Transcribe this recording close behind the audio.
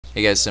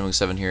Hey guys,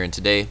 Sam7 here, and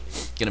today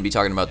going to be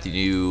talking about the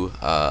new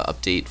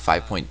update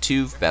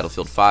 5.2 for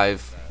Battlefield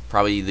 5,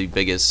 probably the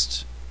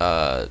biggest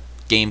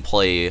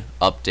gameplay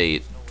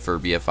update for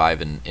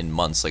BF5 in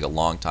months, like a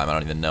long time. I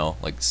don't even know,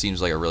 like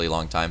seems like a really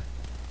long time.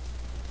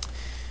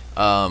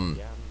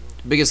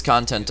 Biggest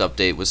content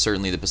update was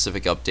certainly the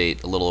Pacific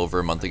update a little over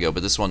a month ago,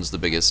 but this one's the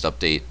biggest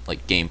update,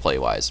 like gameplay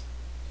wise.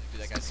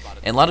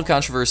 And a lot of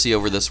controversy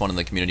over this one in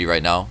the community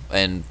right now,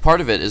 and part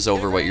of it is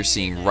over what you're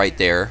seeing right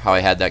there, how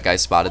I had that guy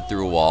spotted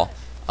through a wall.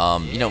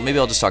 Maybe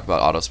I'll just talk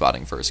about auto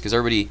spotting first, because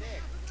everybody,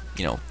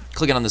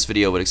 clicking on this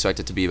video would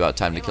expect it to be about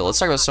time to kill. Let's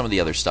talk about some of the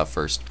other stuff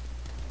first.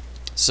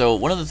 So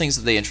one of the things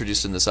that they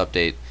introduced in this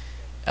update,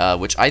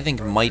 which I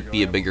think might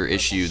be a bigger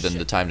issue than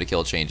the time to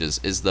kill changes,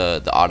 is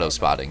the auto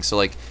spotting. So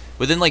like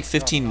within like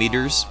 15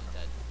 meters,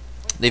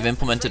 they've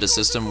implemented a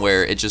system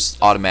where it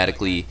just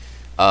automatically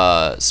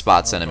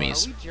spots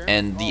enemies,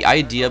 and the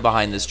idea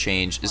behind this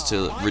change is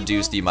to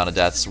reduce the amount of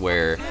deaths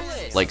where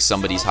like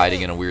somebody's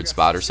hiding in a weird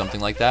spot or something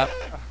like that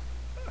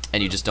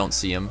and you just don't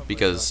see them,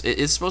 because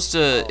it's supposed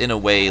to in a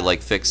way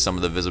like fix some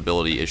of the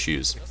visibility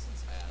issues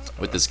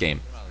with this game.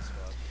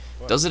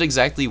 Does it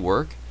exactly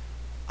work?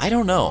 I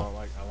don't know.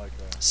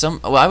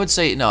 Well, I would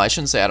say no, I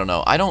shouldn't say I don't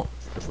know. I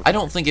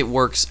don't think it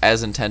works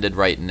as intended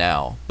right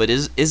now, but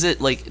is it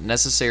like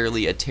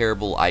necessarily a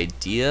terrible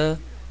idea?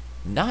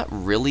 Not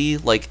really.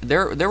 Like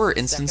there were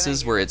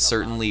instances where it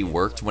certainly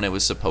worked when it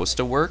was supposed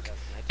to work,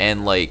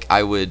 and like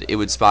it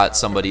would spot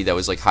somebody that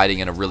was like hiding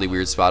in a really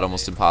weird spot,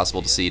 almost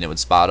impossible to see, and it would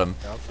spot them,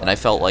 and I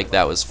felt like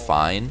that was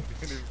fine,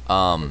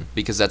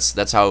 because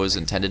that's how it was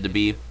intended to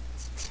be,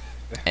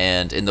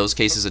 and in those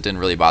cases it didn't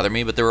really bother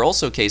me. But there were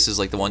also cases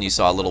like the one you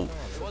saw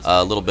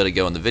a little bit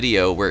ago in the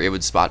video where it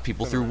would spot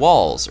people through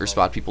walls or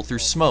spot people through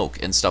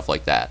smoke and stuff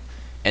like that.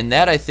 And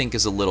that I think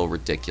is a little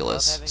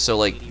ridiculous. So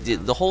like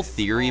the whole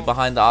theory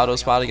behind the auto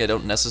spotting I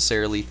don't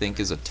necessarily think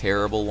is a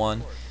terrible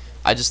one.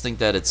 I just think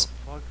that it's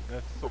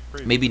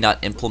maybe not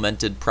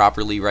implemented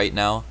properly right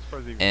now,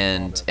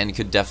 and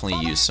could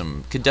definitely use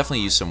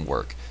some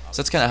work.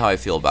 So that's kind of how I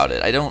feel about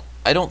it. I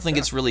don't think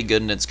it's really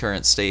good in its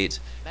current state.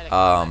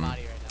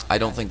 I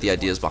don't think the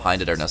ideas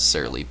behind it are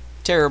necessarily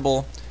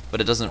terrible, but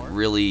it doesn't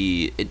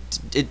really,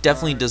 it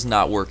definitely does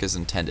not work as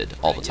intended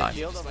all the time.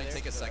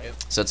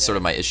 So that's sort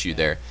of my issue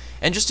there.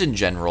 And just in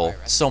general,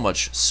 so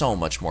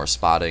much more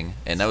spotting,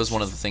 and that was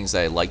one of the things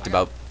that I liked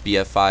about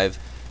BF5,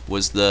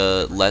 was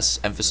the less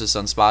emphasis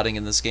on spotting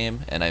in this game,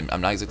 and I'm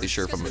not exactly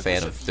sure if I'm a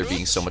fan of there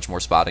being so much more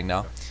spotting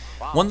now.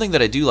 One thing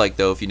that I do like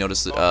though, if you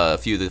notice a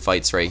few of the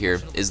fights right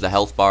here, is the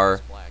health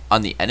bar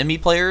on the enemy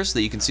players,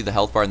 that you can see the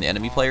health bar on the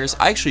enemy players.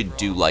 I actually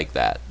do like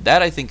that.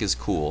 That I think is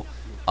cool.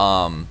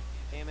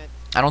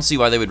 I don't see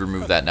why they would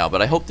remove that now,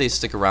 but I hope they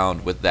stick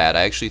around with that.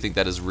 I actually think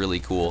that is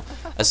really cool,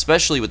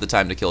 especially with the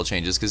time to kill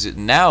changes, because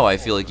now I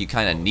feel like you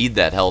kind of need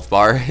that health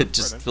bar. It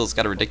just feels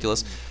kind of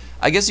ridiculous.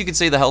 I guess you could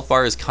say the health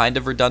bar is kind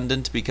of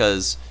redundant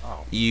because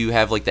you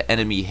have like the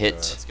enemy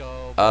hit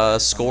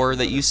score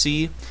that you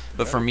see,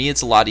 but for me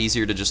it's a lot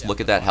easier to just look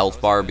at that health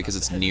bar because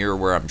it's near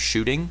where I'm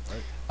shooting,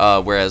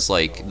 whereas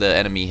like the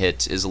enemy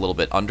hit is a little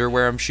bit under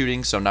where I'm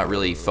shooting, so I'm not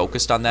really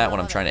focused on that when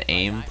I'm trying to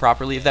aim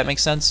properly, if that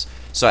makes sense.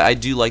 So I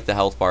do like the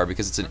health bar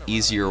because it's an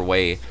easier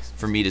way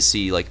for me to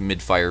see like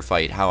mid-fire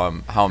fight how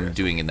I'm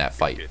doing in that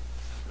fight.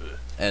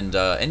 And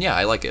yeah,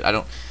 I like it. I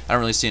don't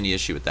really see any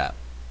issue with that.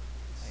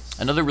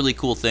 Another really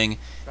cool thing,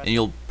 and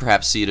you'll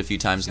perhaps see it a few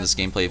times in this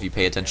gameplay if you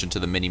pay attention to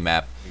the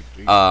mini-map,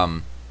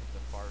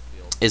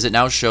 is it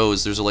now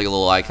shows, there's like a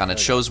little icon, it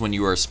shows when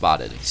you are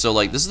spotted. So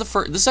like this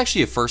is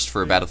actually a first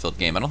for a Battlefield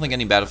game. I don't think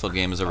any Battlefield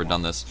game has ever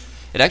done this.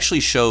 It actually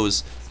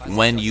shows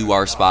when you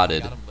are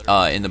spotted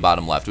in the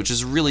bottom left, which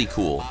is really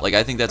cool. Like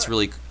I think that's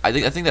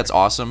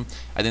awesome.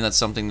 I think that's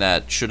something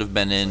that should have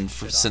been in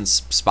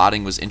since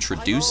spotting was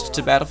introduced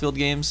to Battlefield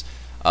games.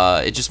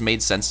 It just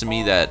made sense to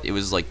me that it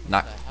was like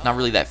not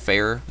really that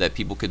fair that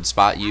people could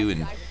spot you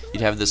and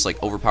you'd have this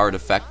like overpowered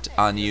effect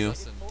on you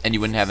and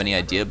you wouldn't have any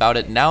idea about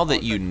it. Now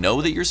that you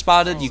know that you're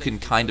spotted, you can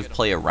kind of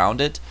play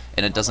around it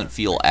and it doesn't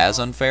feel as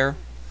unfair.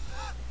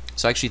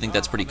 So I actually think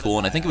that's pretty cool,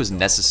 and I think it was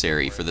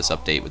necessary for this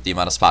update with the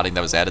amount of spotting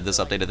that was added this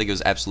update. I think it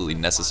was absolutely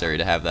necessary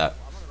to have that.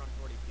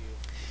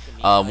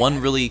 One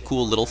really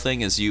cool little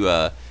thing is you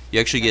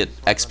actually get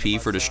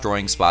XP for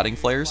destroying spotting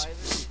flares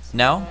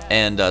now,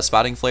 and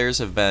spotting flares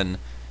have been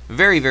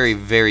very, very,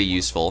 very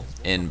useful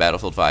in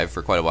Battlefield 5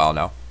 for quite a while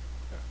now,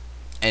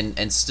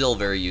 and still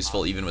very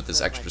useful even with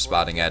this extra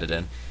spotting added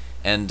in.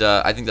 And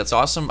I think that's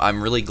awesome.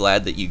 I'm really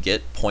glad that you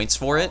get points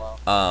for it,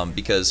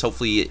 because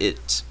hopefully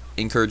it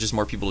encourages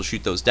more people to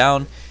shoot those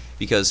down,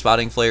 because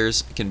spotting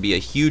flares can be a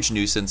huge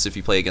nuisance if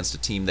you play against a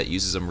team that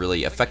uses them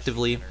really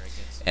effectively.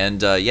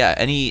 And yeah,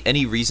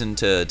 any reason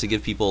to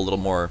give people a little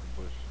more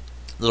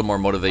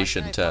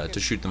motivation to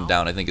shoot them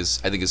down, I think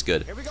is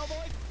good.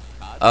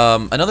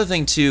 Another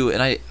thing too,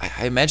 and I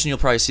imagine you'll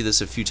probably see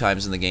this a few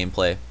times in the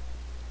gameplay,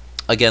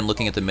 again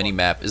looking at the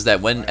mini-map, is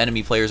that when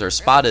enemy players are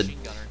spotted,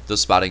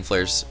 those spotting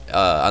flares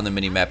on the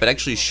mini-map, it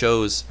actually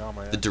shows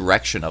the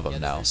direction of them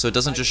now. So it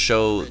doesn't just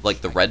show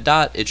like the red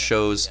dot, it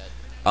shows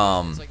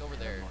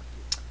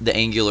the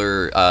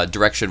angular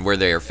direction where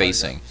they are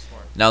facing.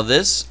 Now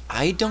this,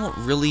 I don't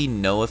really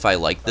know if I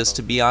like this,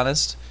 to be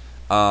honest.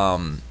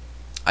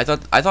 I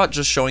thought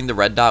just showing the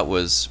red dot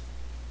was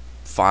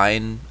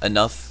fine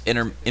enough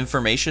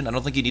information. I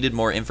don't think you needed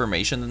more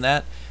information than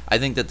that. I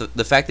think that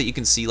the fact that you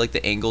can see like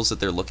the angles that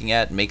they're looking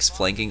at makes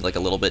flanking like a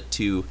little bit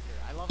too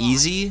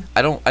easy.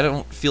 I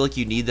don't feel like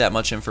you need that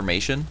much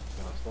information.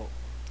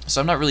 So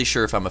I'm not really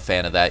sure if I'm a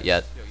fan of that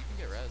yet.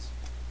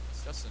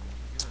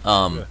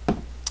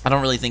 I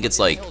don't really think it's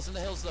like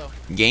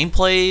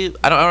gameplay.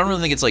 I don't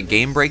really think it's like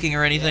game breaking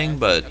or anything,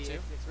 but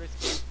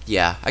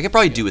yeah, I could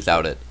probably do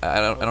without it.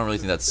 I don't really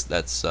think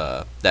that's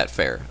that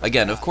fair.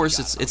 Again, of course,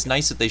 it's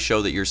nice that they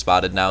show that you're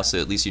spotted now, so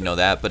at least you know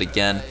that. But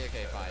again,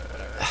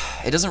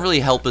 it doesn't really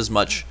help as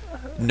much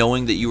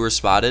knowing that you were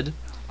spotted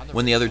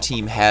when the other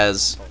team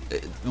has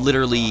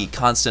literally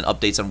constant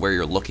updates on where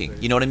you're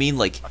looking. You know what I mean?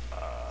 Like,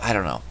 I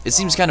don't know. It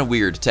seems kind of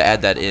weird to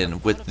add that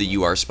in with the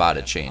 "you are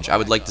spotted" change. I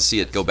would like to see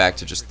it go back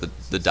to just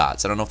the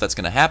dots. I don't know if that's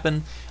going to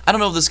happen. I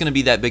don't know if this is going to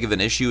be that big of an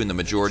issue in the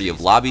majority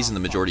of lobbies and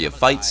the majority of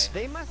fights.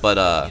 But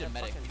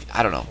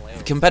I don't know.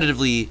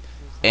 Competitively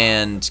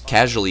and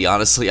casually,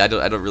 honestly, I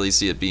don't really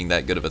see it being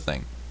that good of a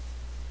thing.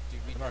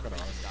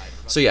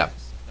 So yeah,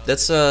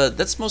 that's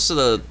most of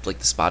the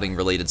the spotting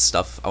related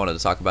stuff I wanted to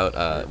talk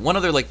about. One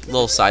other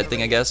little side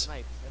thing, I guess,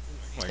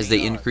 is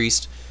they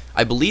increased,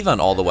 I believe, on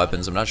all the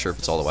weapons. I'm not sure if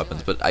it's all the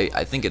weapons, but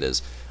I think it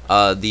is.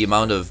 The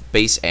amount of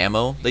base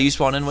ammo that you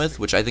spawn in with,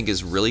 which I think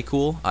is really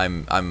cool.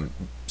 I'm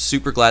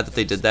super glad that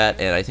they did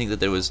that, and I think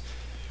that it was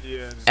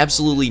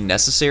absolutely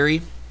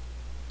necessary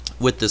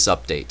with this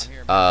update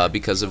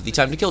because of the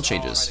time to kill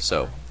changes.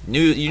 So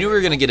you knew we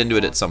were gonna get into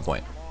it at some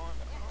point.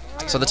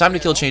 So the time to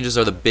kill changes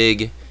are the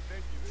big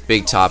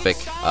topic,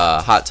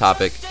 hot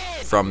topic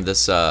from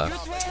this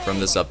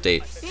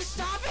update,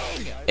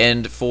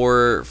 and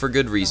for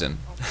good reason.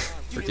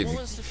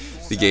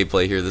 Freaking the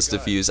gameplay here, this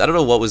defuse. I don't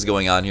know what was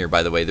going on here,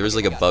 by the way. There was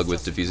like a bug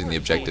with defusing the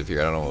objective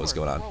here. I don't know what was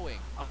going on.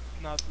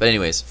 But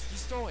anyways,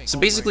 so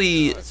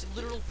basically,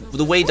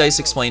 the way DICE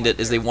explained it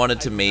is they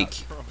wanted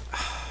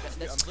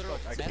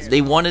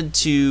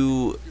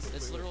to,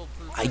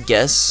 I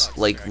guess,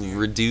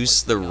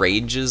 reduce the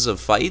ranges of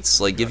fights,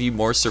 give you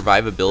more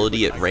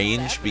survivability at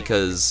range,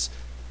 because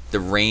the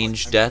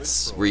range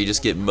deaths, where you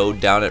just get mowed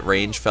down at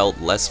range,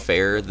 felt less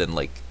fair than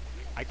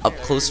up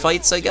close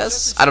fights, I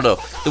guess. I don't know.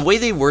 The way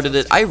they worded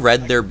it, I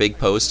read their big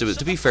post. It was,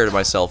 to be fair to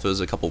myself, it was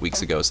a couple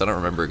weeks ago, so I don't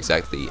remember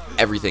exactly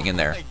everything in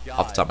there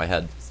off the top of my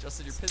head.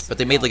 But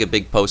they made a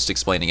big post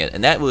explaining it,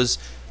 and that was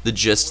the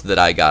gist that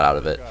I got out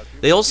of it.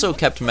 They also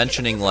kept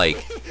mentioning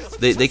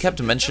they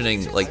kept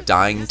mentioning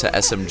dying to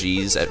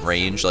SMGs at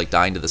range,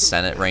 dying to the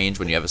Sen at range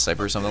when you have a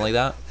sniper or something like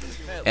that.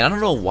 And I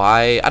don't know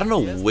why, I don't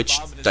know which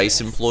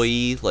DICE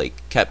employee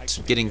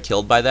kept getting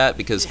killed by that,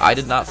 because I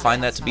did not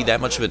find that to be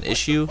that much of an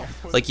issue.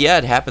 Yeah,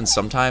 it happens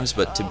sometimes,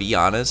 but to be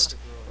honest,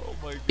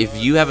 if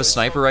you have a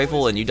sniper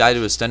rifle and you die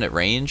to a Sten at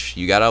range,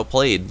 you got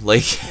outplayed.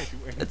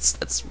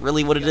 That's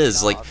really what it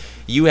is.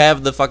 You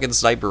have the fucking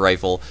sniper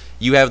rifle,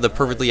 you have the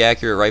perfectly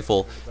accurate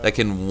rifle that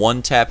can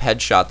one-tap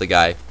headshot the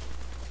guy,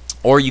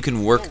 or you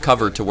can work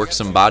cover to work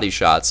some body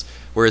shots,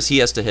 whereas he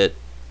had to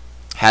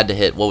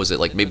hit, what was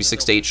it, maybe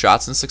 6 to 8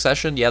 shots in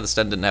succession? Yeah, the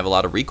Sten didn't have a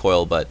lot of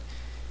recoil, but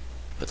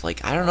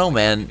I don't know,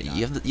 man.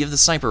 You have the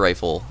sniper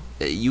rifle.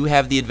 You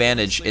have the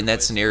advantage in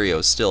that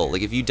scenario still.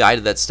 If you die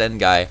to that Sten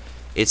guy,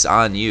 it's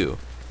on you.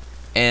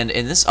 And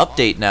in this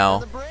update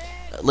now,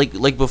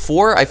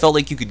 before, I felt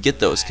like you could get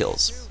those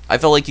kills. I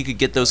felt like you could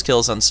get those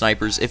kills on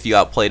snipers if you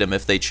outplayed them,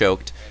 if they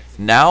choked.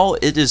 Now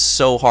it is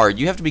so hard.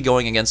 You have to be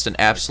going against an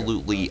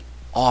absolutely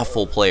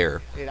awful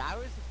player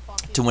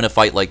to win a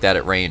fight like that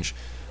at range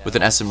with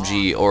an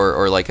SMG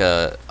or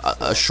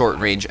a short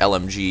range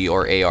LMG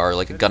or AR,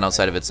 a gun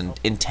outside of its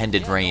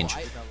intended range.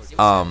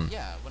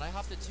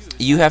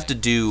 You have to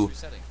do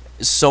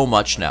so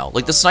much now.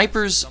 The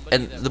snipers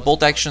and the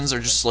bolt actions are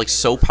just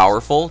so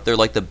powerful. They're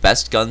the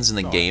best guns in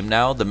the game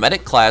now. The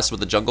medic class with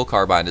the jungle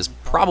carbine is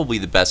probably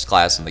the best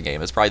class in the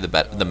game. It's probably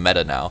the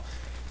meta now,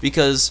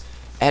 because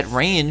at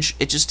range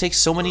it just takes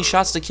so many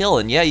shots to kill.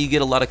 And yeah, you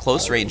get a lot of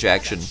close range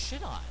action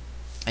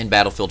in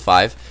Battlefield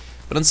 5.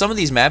 But on some of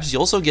these maps, you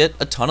also get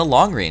a ton of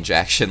long-range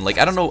action.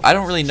 I don't know. I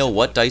don't really know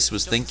what DICE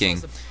was thinking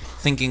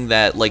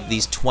that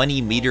these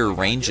 20-meter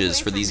ranges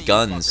for these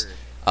guns,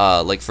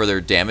 for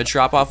their damage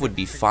drop-off would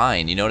be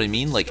fine. You know what I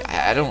mean?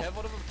 I don't.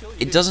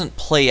 It doesn't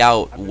play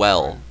out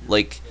well.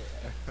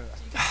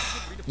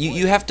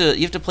 You have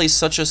to play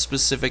such a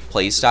specific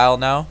play style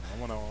now,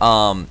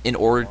 in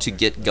order to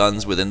get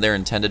guns within their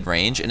intended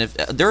range. And if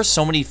there are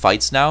so many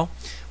fights now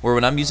where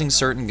when I'm using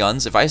certain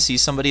guns, if I see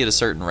somebody at a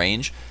certain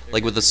range,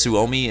 with the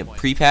Suomi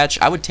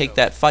pre-patch, I would take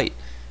that fight.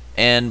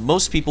 And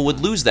most people would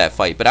lose that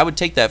fight, but I would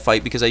take that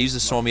fight because I use the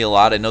Suomi a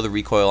lot, I know the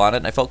recoil on it,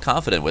 and I felt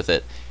confident with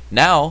it.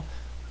 Now,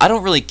 I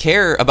don't really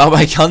care about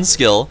my gun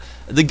skill.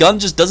 The gun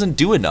just doesn't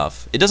do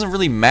enough. It doesn't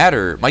really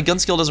matter. My gun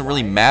skill doesn't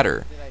really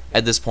matter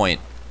at this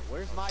point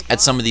at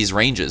some of these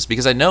ranges,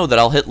 because I know that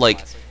I'll hit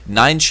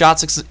 9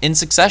 shots in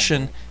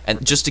succession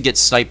and just to get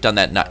sniped on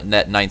that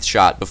 9th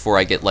shot before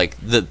I get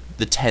the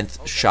the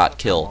 10th shot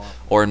kill,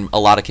 or in a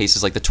lot of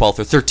cases like the 12th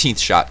or 13th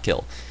shot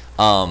kill.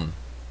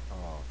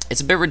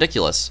 It's a bit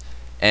ridiculous,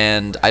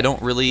 and I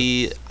don't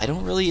really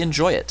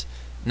enjoy it.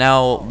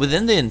 Now,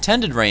 within the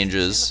intended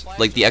ranges,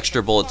 like the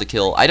extra bullet to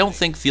kill, I don't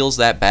think feels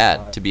that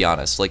bad, to be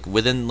honest. Like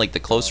within like the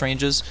close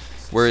ranges,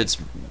 where it's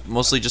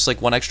mostly just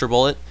like one extra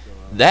bullet,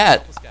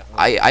 that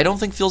I don't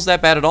think feels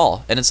that bad at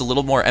all. And it's a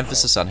little more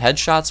emphasis on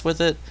headshots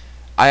with it.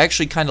 I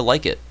actually kind of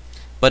like it.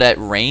 But at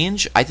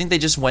range, I think they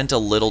just went a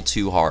little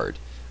too hard.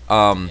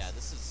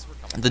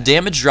 The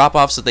damage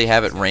drop-offs that they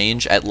have at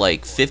range at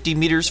like 50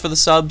 meters for the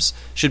subs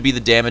should be the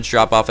damage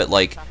drop-off at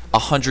like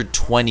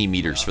 120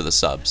 meters for the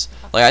subs.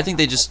 Like I think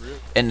they just,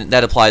 and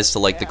that applies to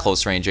like the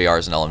close range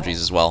ARs and LMGs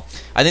as well.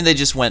 I think they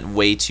just went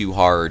way too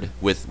hard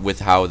with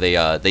how they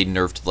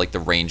nerfed like the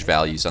range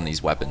values on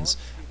these weapons.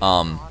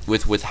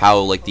 With how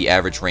like the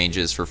average range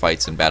is for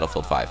fights in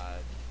Battlefield 5.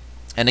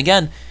 And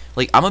again,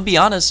 like I'm gonna be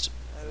honest,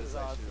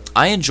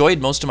 I enjoyed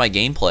most of my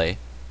gameplay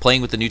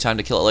playing with the new time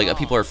to kill. Like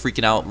people are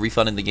freaking out,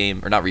 refunding the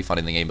game, or not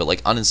refunding the game, but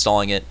like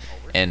uninstalling it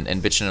and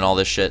bitching and all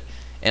this shit.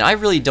 And I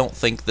really don't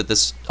think that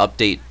this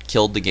update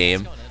killed the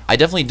game. I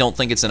definitely don't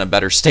think it's in a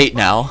better state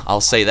now,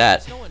 I'll say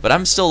that. But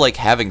I'm still like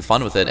having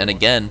fun with it. And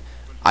again,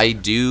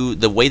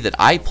 the way that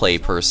I play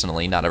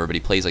personally, not everybody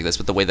plays like this,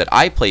 but the way that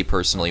I play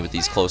personally with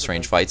these close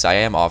range fights, I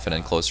am often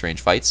in close range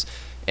fights,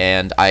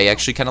 and I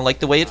actually kind of like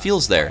the way it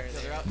feels there.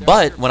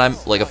 But when I'm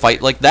like a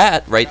fight like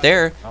that right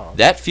there,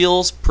 that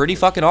feels pretty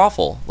fucking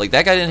awful. Like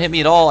that guy didn't hit me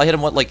at all. I hit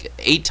him what, like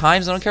 8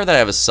 times. I don't care that I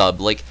have a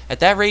sub. Like at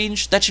that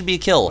range, that should be a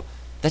kill.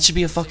 That should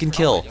be a fucking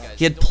kill.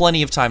 He had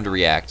plenty of time to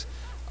react.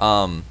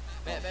 And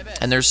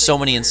there's so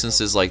many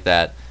instances like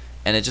that,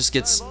 and it just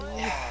gets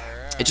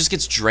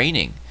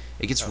draining.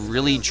 It gets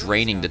really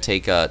draining to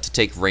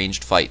take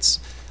ranged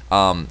fights.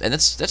 And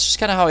that's just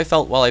kind of how I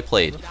felt while I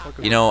played.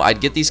 You know,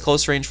 I'd get these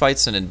close range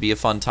fights and it'd be a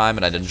fun time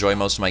and I'd enjoy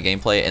most of my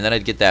gameplay, and then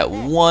I'd get that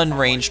one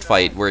ranged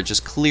fight where it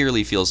just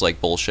clearly feels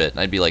like bullshit, and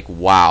I'd be like,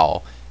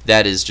 wow,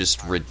 that is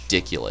just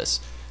ridiculous.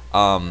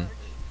 And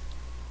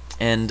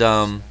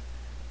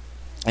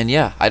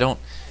yeah,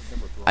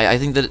 I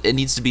think that it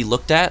needs to be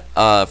looked at.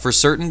 For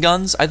certain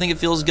guns, I think it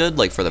feels good,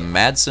 like for the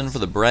Madsen, for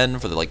the Bren,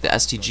 for the like the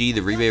STG,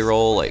 the rebate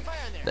roll, like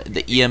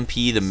the EMP,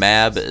 the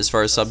MAB as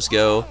far as subs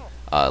go.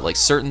 Like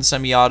certain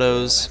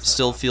semi-autos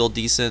still feel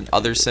decent.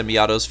 Other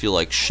semi-autos feel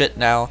like shit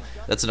now.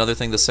 That's another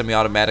thing. The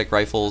semi-automatic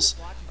rifles,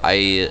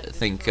 I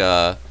think.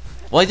 Well,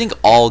 I think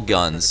all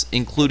guns,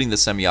 including the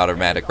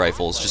semi-automatic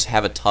rifles, just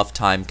have a tough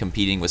time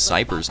competing with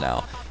snipers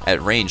now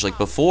at range. Like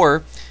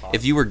before,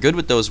 if you were good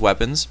with those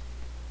weapons,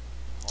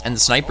 and the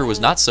sniper was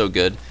not so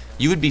good,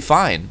 you would be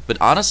fine. But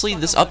honestly,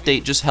 this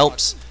update just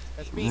helps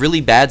really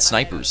bad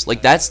snipers.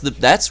 Like that's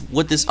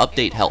what this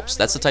update helps.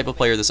 That's the type of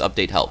player this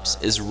update helps,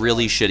 is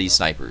really shitty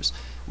snipers,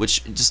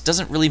 which just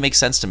doesn't really make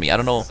sense to me. I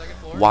don't know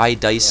why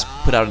DICE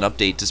put out an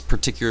update to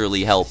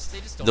particularly help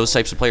those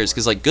types of players,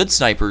 because like good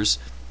snipers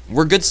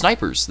were good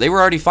snipers. They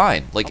were already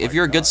fine. Like if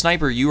you're a good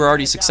sniper, you were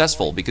already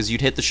successful because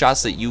you'd hit the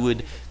shots that you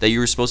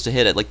were supposed to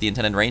hit at like the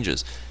intended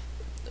ranges.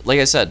 Like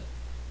I said,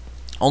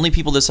 only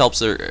people this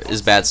helps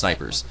is bad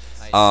snipers.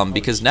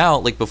 Because now,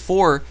 like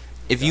before,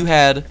 if you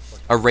had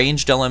a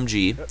ranged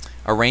LMG,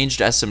 a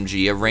ranged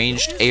SMG, a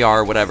ranged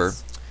AR, whatever,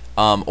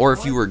 or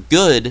if you were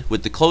good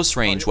with the close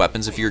range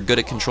weapons, if you're good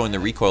at controlling the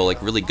recoil,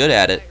 like really good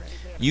at it,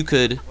 you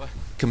could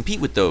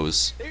compete with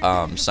those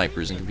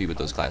snipers and compete with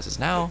those classes.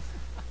 Now,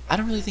 I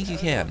don't really think you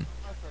can,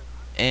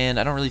 and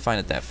I don't really find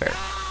it that fair.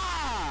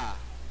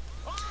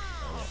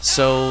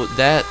 So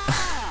that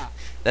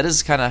that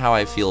is kind of how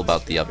I feel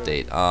about the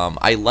update.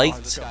 I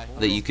liked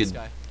that you could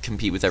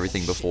compete with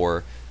everything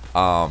before.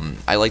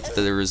 I liked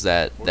that there was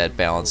that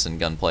balance in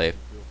gunplay,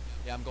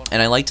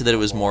 and I liked that it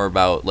was more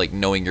about like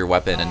knowing your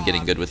weapon and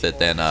getting good with it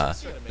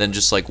than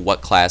just like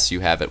what class you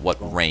have at what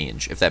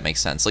range, if that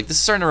makes sense. Like this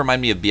is starting to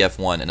remind me of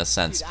BF1 in a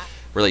sense,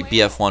 where like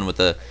BF1 with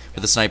the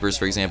snipers,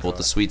 for example, with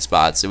the sweet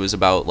spots, it was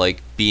about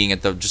like being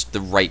at just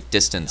the right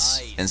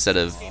distance instead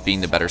of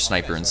being the better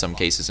sniper in some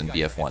cases in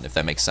BF1, if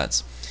that makes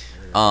sense.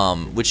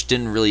 Which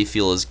didn't really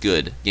feel as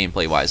good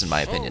gameplay wise in my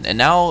opinion. And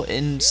now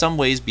in some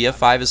ways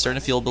BF5 is starting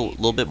to feel a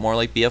little bit more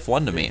like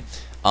BF1 to me,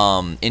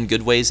 in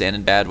good ways and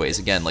in bad ways.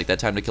 Again, like that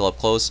time to kill up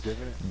close,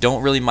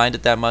 don't really mind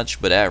it that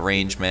much, but at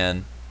range,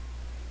 man,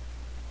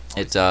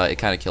 it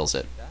kind of kills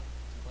it.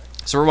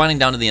 So we're winding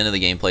down to the end of the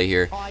gameplay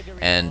here,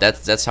 and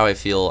that's how I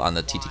feel on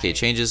the TTK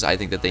changes. I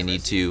think that they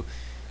need to,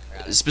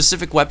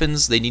 specific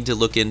weapons they need to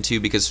look into,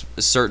 because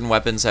certain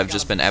weapons have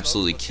just been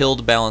absolutely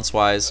killed balance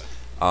wise.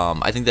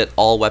 I think that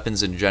all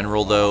weapons in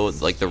general, though,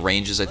 like the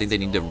ranges, I think they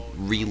need to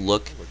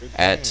re-look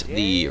at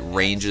the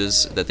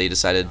ranges that they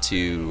decided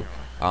to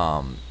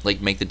like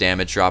make the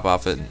damage drop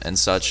off and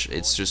such.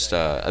 It's just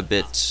a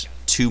bit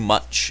too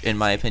much, in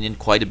my opinion,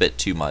 quite a bit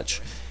too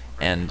much.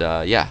 And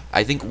yeah,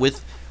 I think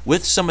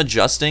with some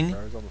adjusting,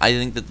 I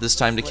think that this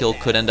time to kill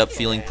could end up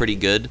feeling pretty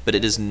good, but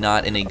it is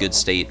not in a good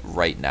state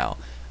right now.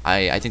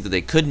 I think that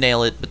they could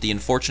nail it, but the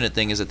unfortunate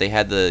thing is that they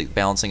had the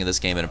balancing of this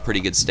game in a pretty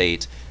good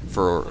state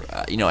for,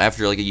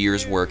 after like a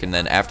year's work, and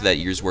then after that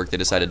year's work they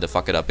decided to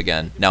fuck it up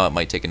again. Now it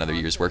might take another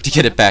year's work to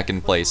get it back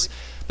in place.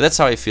 But that's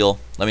how I feel.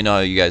 Let me know how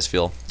you guys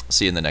feel.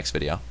 See you in the next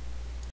video.